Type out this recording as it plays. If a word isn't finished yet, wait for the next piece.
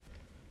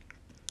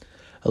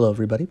Hello,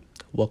 everybody.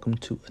 Welcome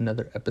to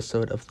another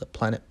episode of the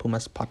Planet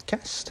Pumas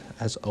podcast.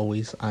 As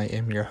always, I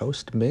am your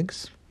host,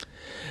 Migs.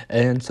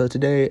 And so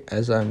today,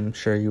 as I'm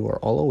sure you are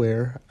all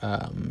aware,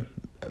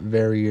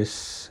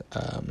 various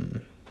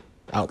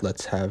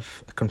outlets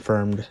have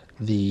confirmed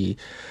the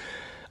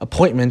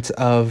appointment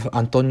of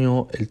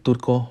Antonio El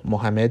Turco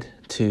Mohamed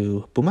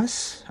to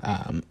Pumas.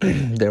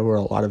 There were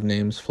a lot of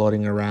names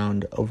floating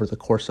around over the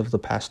course of the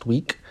past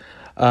week.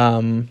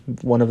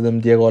 One of them,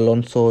 Diego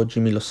Alonso,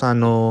 Jimmy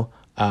Lozano,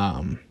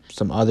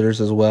 some others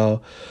as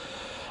well.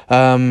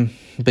 But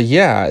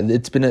yeah,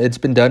 it's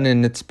been done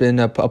and it's been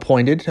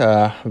appointed,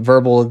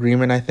 verbal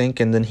agreement, I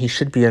think, and then he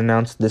should be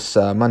announced this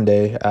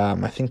Monday.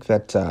 I think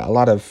that a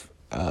lot of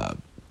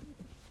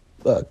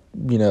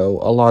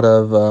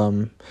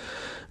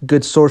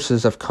good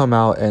sources have come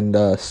out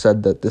and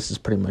said that this is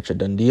pretty much a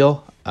done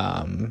deal.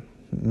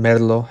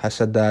 Merlo has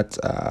said that.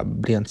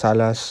 Brian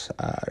Salas,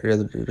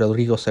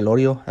 Rodrigo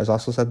Celorio has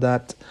also said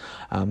that.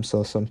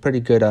 So some pretty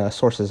good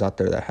sources out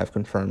there that have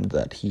confirmed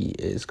that he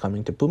is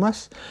coming to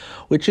Pumas,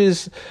 which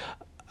is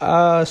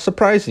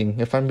surprising,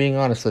 if I'm being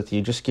honest with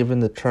you, just given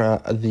the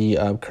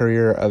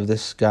career of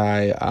this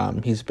guy.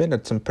 He's been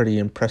at some pretty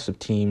impressive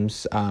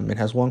teams and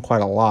has won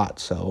quite a lot.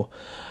 So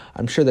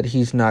I'm sure that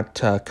he's not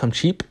come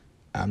cheap.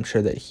 I'm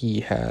sure that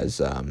he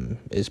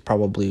is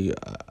probably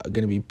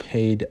going to be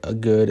paid a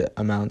good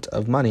amount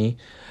of money.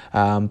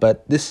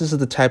 But this is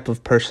the type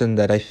of person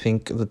that I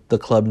think the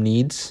club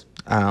needs.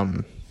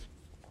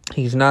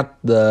 He's not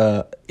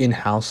the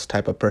in-house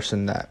type of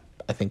person that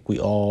I think we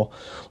all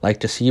like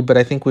to see, but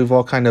I think we've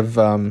all kind of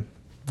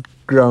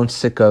grown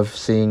sick of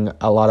seeing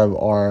a lot of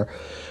our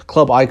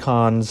club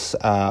icons,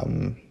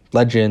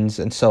 legends,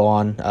 and so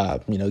on,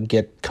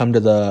 come to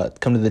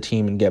the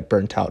team and get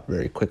burnt out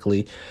very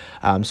quickly.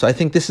 So I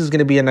think this is going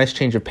to be a nice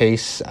change of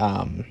pace.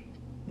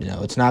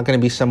 It's not going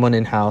to be someone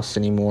in-house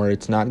anymore.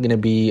 It's not going to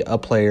be a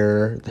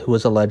player who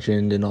is a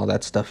legend and all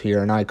that stuff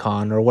here, an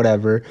icon or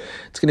whatever.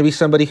 It's going to be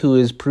somebody who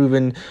has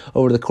proven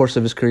over the course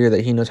of his career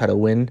that he knows how to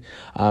win,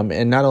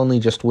 and not only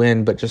just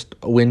win, but just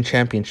win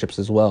championships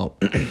as well.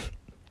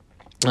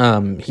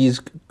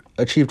 He's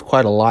achieved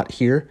quite a lot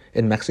here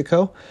in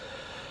Mexico.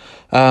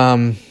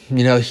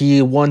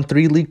 He won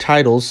 3 league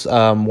titles,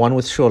 one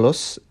with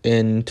Xolos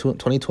in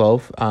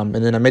 2012, and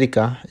then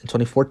America in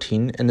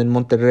 2014, and then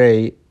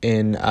Monterrey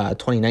in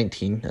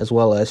 2019, as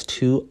well as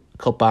 2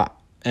 Copa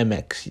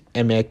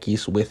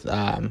MX with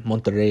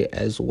Monterrey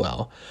as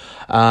well.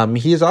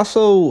 He has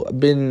also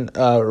been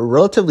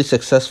relatively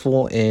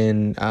successful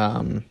in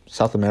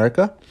South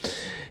America.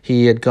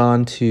 He had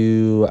gone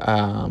to,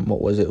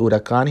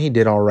 Huracan. He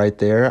did all right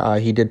there.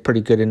 He did pretty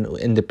good in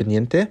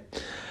Independiente.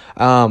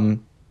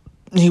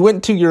 He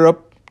went to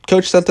Europe,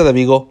 coached Celta de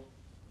Vigo,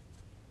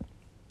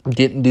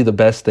 didn't do the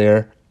best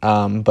there,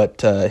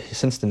 but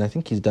since then I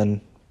think he's done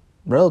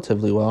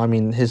relatively well. I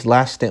mean, his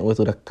last stint with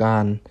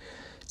Huracan,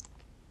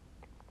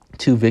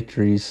 2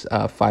 victories,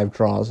 5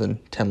 draws, and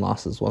 10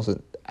 losses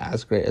wasn't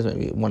as great as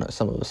maybe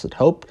some of us had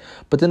hoped.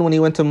 But then when he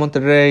went to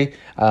Monterrey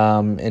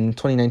in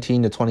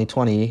 2019 to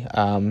 2020,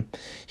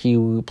 he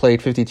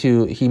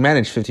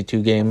managed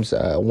 52 games,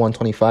 won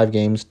 25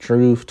 games,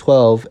 drew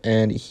 12,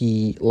 and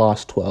he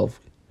lost 12.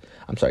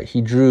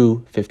 He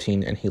drew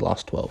 15 and he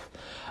lost 12.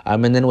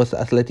 And then with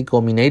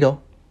Atletico Mineiro,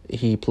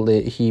 he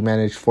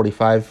managed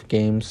 45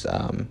 games,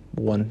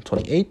 won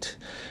 28,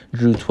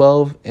 drew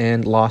 12,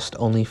 and lost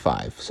only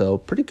 5. So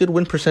pretty good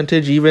win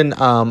percentage. Even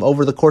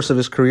over the course of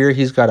his career,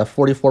 he's got a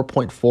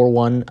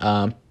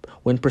 44.41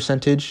 win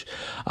percentage,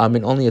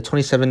 and only a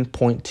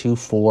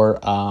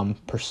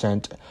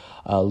 27.24%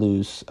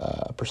 lose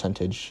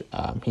percentage.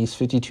 He's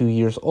 52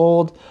 years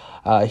old.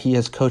 He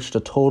has coached a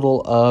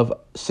total of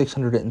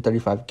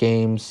 635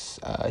 games.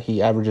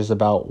 He averages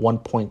about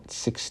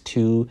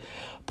 1.62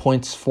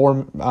 points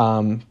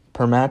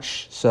per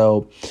match.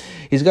 So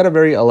he's got a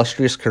very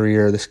illustrious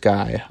career, this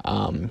guy.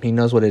 He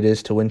knows what it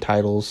is to win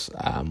titles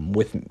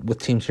with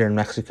teams here in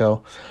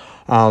Mexico.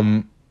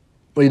 When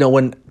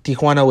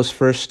Tijuana was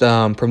first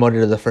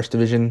promoted to the first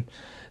division,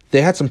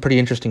 they had some pretty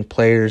interesting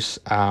players.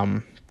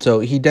 So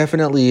he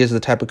definitely is the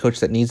type of coach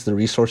that needs the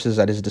resources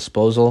at his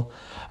disposal.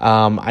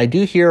 I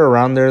do hear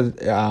around there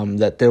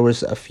that there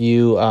was a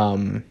few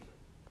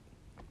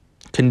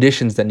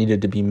conditions that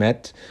needed to be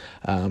met.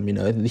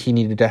 He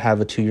needed to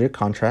have a 2-year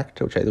contract,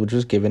 which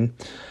was given.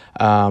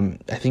 I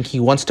think he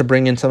wants to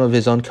bring in some of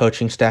his own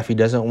coaching staff. He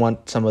doesn't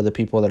want some of the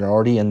people that are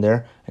already in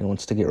there and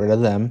wants to get rid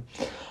of them.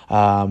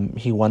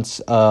 He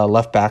wants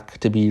left back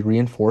to be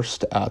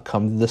reinforced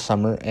come the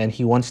summer, and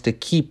he wants to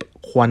keep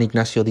Juan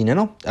Ignacio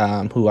Dineno,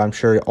 who I'm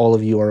sure all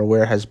of you are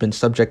aware has been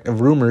subject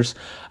of rumors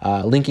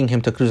linking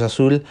him to Cruz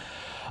Azul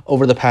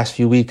over the past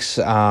few weeks.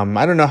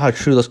 I don't know how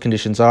true those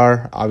conditions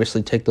are.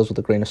 Obviously, take those with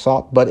a grain of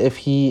salt. But if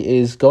he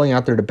is going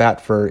out there to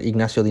bat for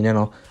Ignacio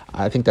Dineno,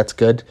 I think that's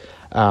good.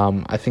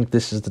 I think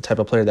this is the type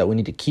of player that we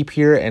need to keep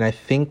here, and I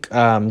think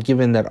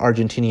given that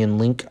Argentinian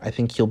link, I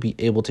think he'll be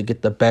able to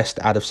get the best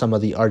out of some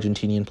of the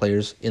Argentinian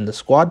players in the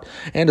squad,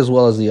 and as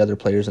well as the other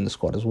players in the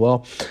squad as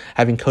well.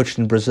 Having coached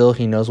in Brazil,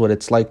 he knows what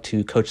it's like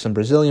to coach some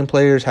Brazilian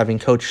players. Having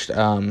coached,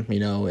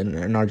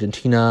 in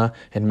Argentina,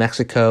 in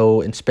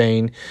Mexico, in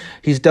Spain,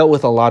 he's dealt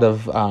with a lot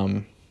of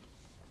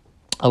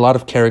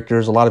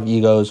characters, a lot of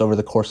egos over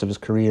the course of his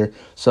career.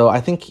 So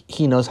I think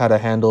he knows how to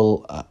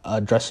handle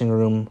a dressing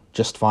room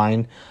just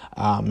fine.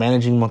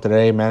 Managing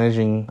Monterrey,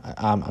 managing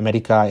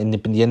América,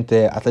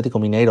 Independiente, Atlético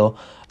Mineiro,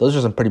 those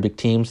are some pretty big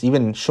teams.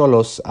 Even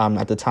Xolos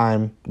at the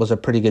time was a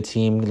pretty good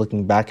team.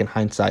 Looking back in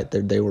hindsight,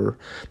 they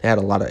had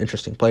a lot of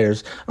interesting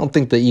players. I don't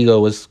think the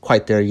ego was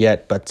quite there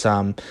yet, but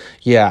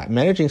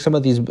managing some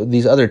of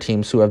these other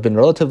teams who have been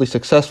relatively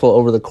successful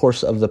over the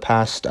course of the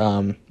past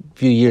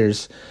few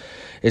years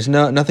is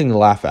nothing to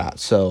laugh at.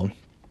 So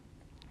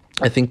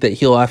I think that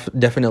he'll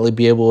definitely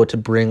be able to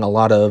bring a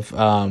lot of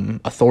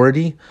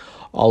authority,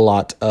 a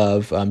lot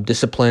of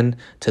discipline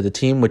to the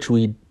team, which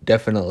we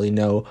definitely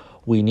know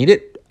we need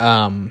it.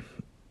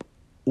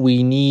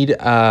 We need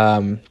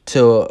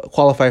to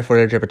qualify for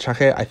el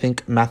repechaje. I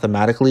think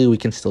mathematically we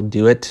can still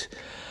do it.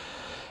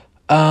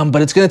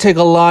 But it's going to take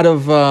a lot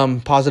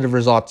of positive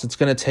results. It's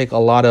going to take a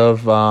lot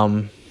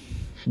of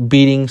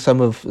beating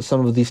some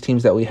of these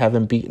teams that we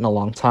haven't beaten a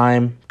long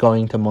time,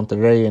 going to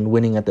Monterrey and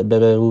winning at the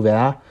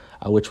BBVA,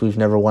 which we've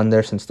never won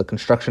there since the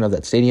construction of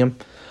that stadium.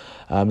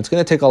 It's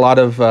going to take a lot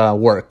of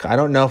work. I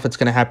don't know if it's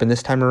going to happen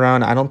this time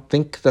around. I don't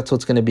think that's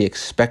what's going to be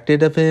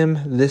expected of him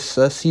this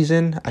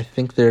season. I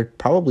think they're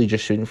probably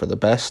just shooting for the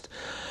best.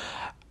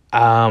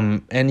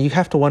 And you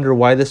have to wonder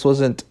why this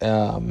wasn't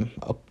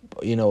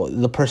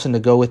the person to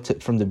go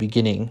with from the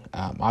beginning.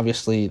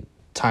 Obviously,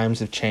 times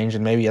have changed,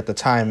 and maybe at the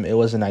time it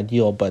wasn't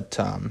ideal, but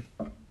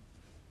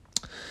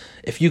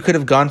if you could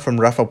have gone from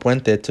Rafa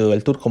Puente to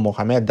El Turco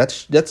Mohamed,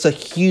 that's a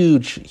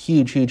huge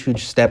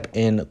step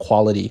in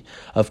quality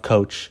of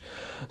coach.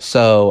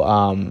 So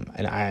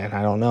and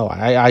I don't know,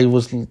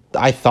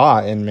 I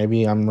thought, and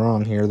maybe I'm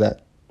wrong here,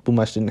 that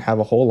Pumas didn't have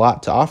a whole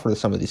lot to offer to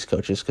some of these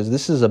coaches, because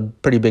this is a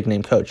pretty big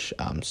name coach.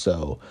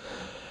 So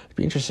it'd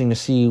be interesting to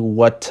see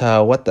what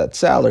that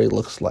salary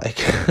looks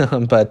like,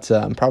 but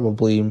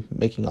probably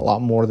making a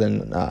lot more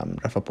than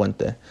Rafa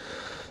Puente.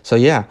 So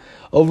yeah,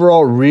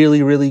 overall,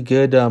 really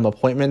good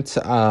appointment.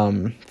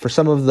 For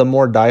some of the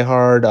more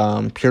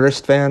diehard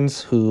purist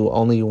fans who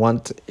only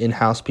want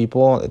in-house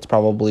people, it's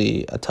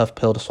probably a tough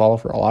pill to swallow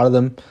for a lot of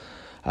them.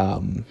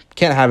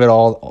 Can't have it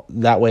all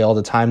that way all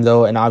the time,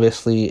 though, and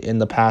obviously in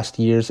the past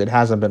years it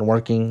hasn't been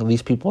working.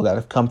 These people that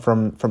have come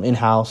from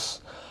in-house,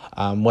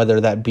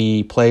 whether that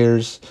be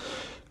players,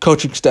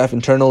 coaching staff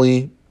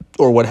internally,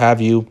 or what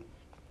have you,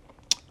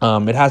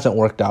 it hasn't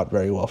worked out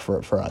very well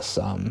for us.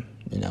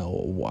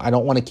 I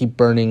don't want to keep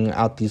burning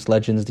out these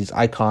legends, these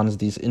icons,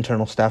 these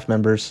internal staff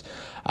members,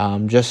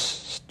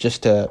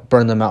 just to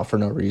burn them out for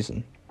no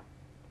reason.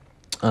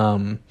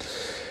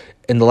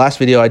 In the last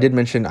video, I did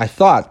mention I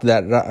thought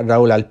that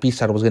Raúl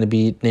Alpizar was going to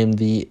be named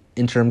the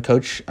interim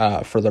coach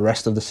for the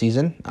rest of the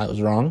season. I was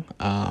wrong.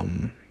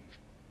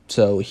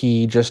 So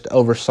he just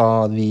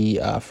oversaw the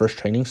first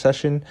training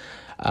session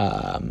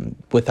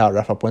without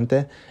Rafa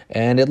Puente,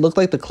 and it looked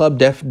like the club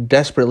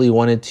desperately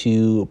wanted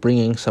to bring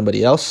in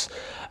somebody else.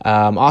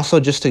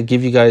 Also, just to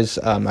give you guys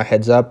a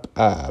heads up,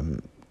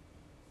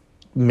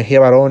 Mejia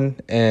Barón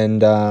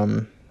and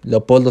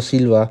Leopoldo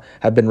Silva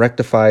have been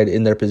rectified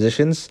in their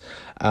positions.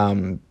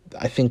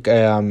 I think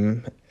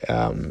El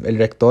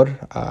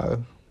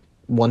Rector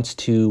wants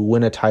to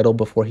win a title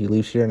before he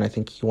leaves here, and I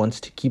think he wants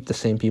to keep the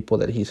same people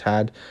that he's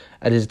had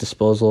at his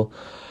disposal.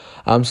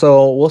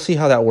 So we'll see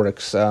how that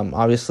works.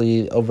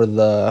 Obviously, over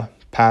the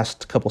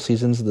past couple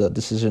seasons, the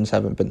decisions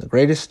haven't been the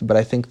greatest, but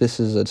I think this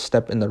is a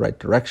step in the right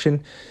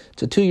direction.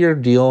 It's a 2-year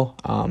deal,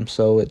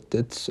 so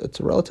it's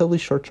a relatively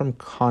short-term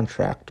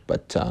contract,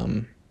 but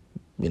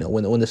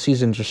when the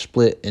seasons are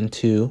split in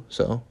two,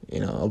 so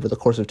over the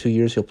course of 2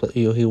 years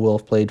he will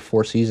have played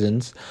 4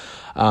 seasons,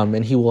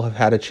 and he will have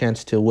had a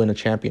chance to win a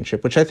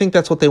championship, which I think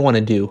that's what they want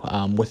to do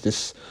with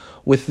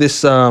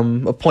this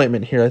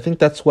appointment here. I think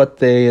that's what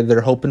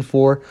they're hoping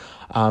for,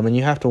 and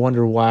you have to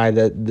wonder why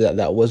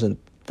that wasn't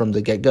from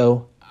the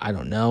get-go. I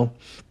don't know.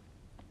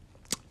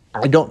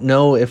 I don't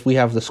know if we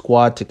have the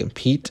squad to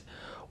compete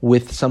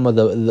with some of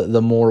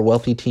the more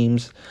wealthy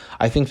teams.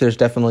 I think there's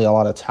definitely a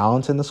lot of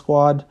talent in the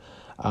squad,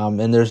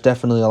 and there's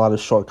definitely a lot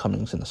of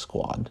shortcomings in the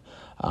squad.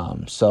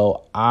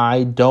 So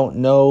I don't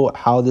know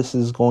how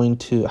he's going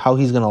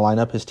to line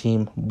up his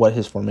team, what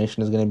his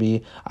formation is going to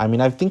be. I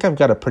mean, I think I've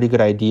got a pretty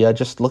good idea.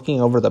 Just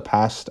looking over the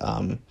past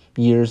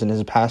years and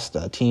his past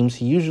teams,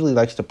 he usually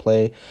likes to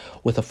play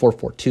with a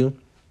 4-4-2.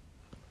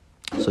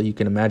 So you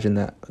can imagine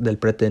that Del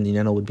Prete and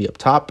Dineno would be up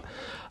top.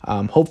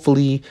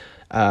 Hopefully,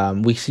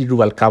 we see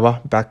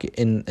Rubalcaba back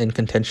in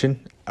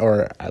contention,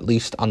 or at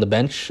least on the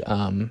bench.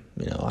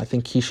 I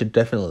think he should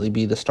definitely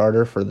be the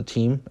starter for the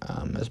team.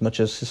 As much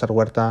as Cesar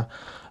Huerta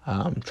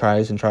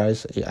tries,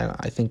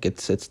 I think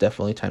it's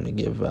definitely time to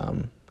give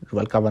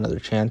Rubalcaba another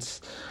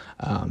chance.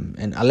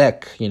 And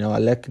Alec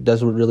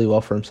does really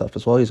well for himself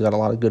as well. He's got a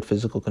lot of good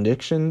physical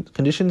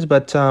conditions,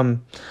 but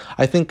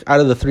I think out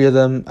of the three of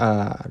them,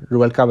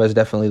 Rubalcaba is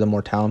definitely the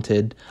more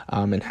talented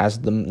and has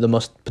the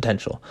most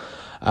potential.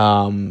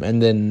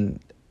 And then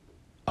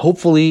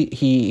hopefully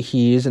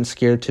he isn't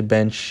scared to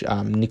bench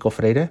Nico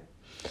Freire,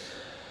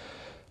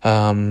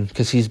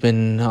 because he's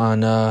been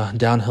on a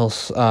downhill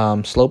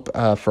slope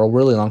for a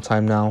really long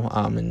time now,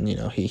 and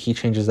he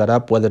changes that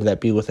up, whether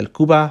that be with El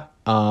Cuba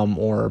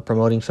or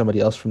promoting somebody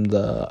else from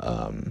the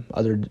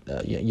other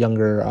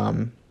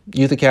younger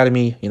youth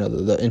academy,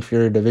 the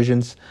inferior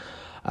divisions,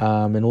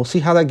 and we'll see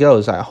how that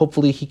goes.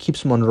 Hopefully he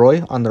keeps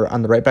Monroy on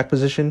the right back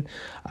position,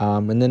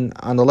 and then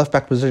on the left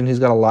back position he's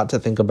got a lot to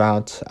think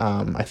about.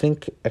 I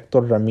think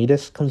Hector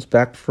Ramirez comes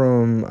back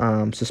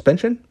from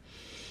suspension.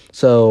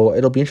 So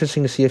it'll be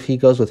interesting to see if he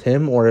goes with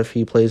him or if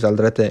he plays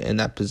Aldrete in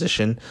that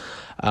position,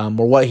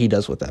 or what he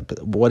does with that.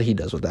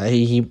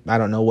 I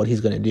don't know what he's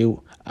going to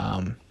do.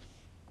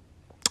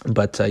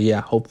 But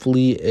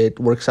hopefully it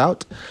works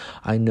out.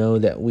 I know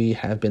that we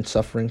have been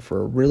suffering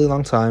for a really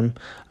long time,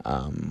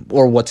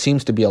 or what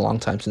seems to be a long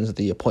time, since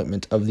the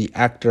appointment of the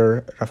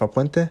actor Rafa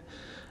Puente.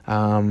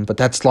 But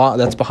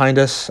that's behind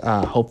us.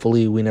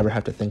 Hopefully we never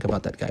have to think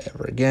about that guy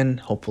ever again.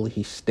 Hopefully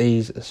he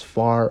stays as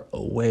far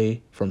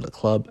away from the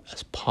club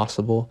as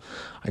possible.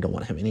 I don't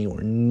want him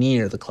anywhere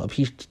near the club.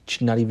 He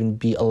should not even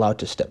be allowed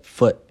to step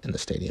foot in the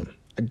stadium.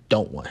 I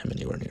don't want him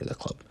anywhere near the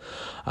club.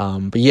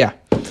 But yeah,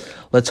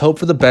 let's hope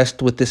for the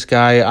best with this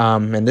guy.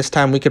 And this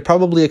time we could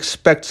probably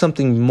expect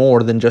something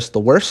more than just the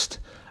worst.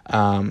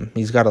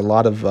 He's got a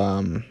lot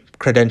of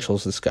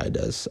credentials, this guy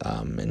does,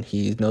 and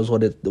he knows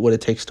what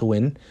it takes to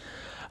win.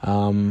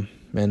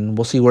 And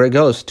we'll see where it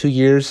goes. 2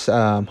 years.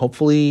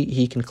 Hopefully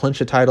he can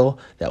clinch a title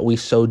that we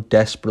so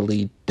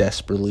desperately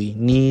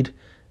need.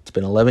 It's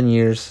been 11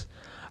 years.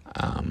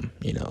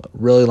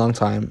 Really long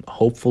time.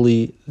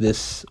 Hopefully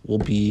this will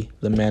be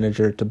the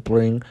manager to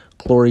bring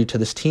glory to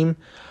this team.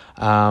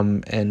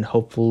 And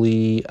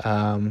hopefully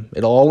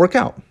it'll all work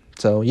out.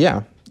 So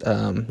yeah,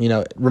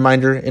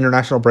 reminder,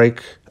 international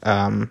break.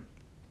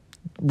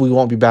 We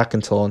won't be back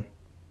until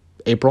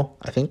April,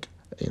 I think.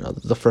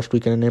 The first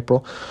weekend in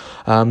April.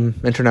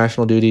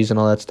 International duties and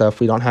all that stuff.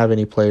 We don't have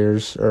any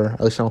players, or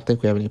at least I don't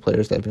think we have any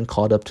players that have been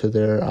called up to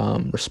their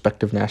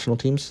respective national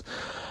teams.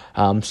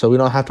 So we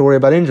don't have to worry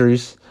about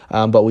injuries,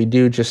 but we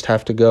do just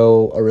have to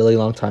go a really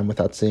long time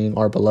without seeing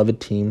our beloved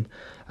team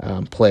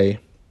play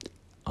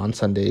on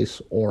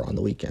Sundays or on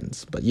the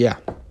weekends. But yeah,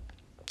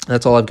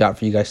 that's all I've got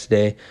for you guys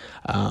today.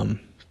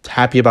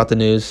 Happy about the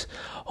news.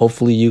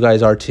 Hopefully you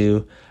guys are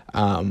too.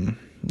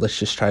 Let's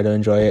just try to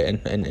enjoy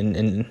it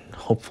and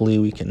hopefully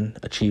we can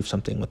achieve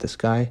something with this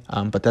guy.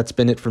 But that's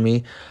been it for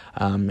me.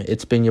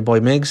 It's been your boy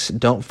Migs.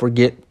 Don't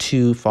forget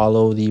to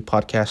follow the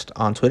podcast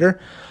on Twitter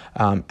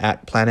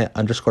at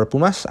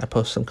planet_Pumas. I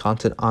post some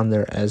content on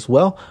there as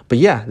well. But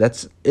yeah,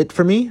 that's it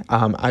for me.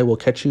 I will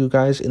catch you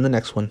guys in the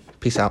next one.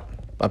 Peace out.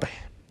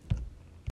 Bye-bye.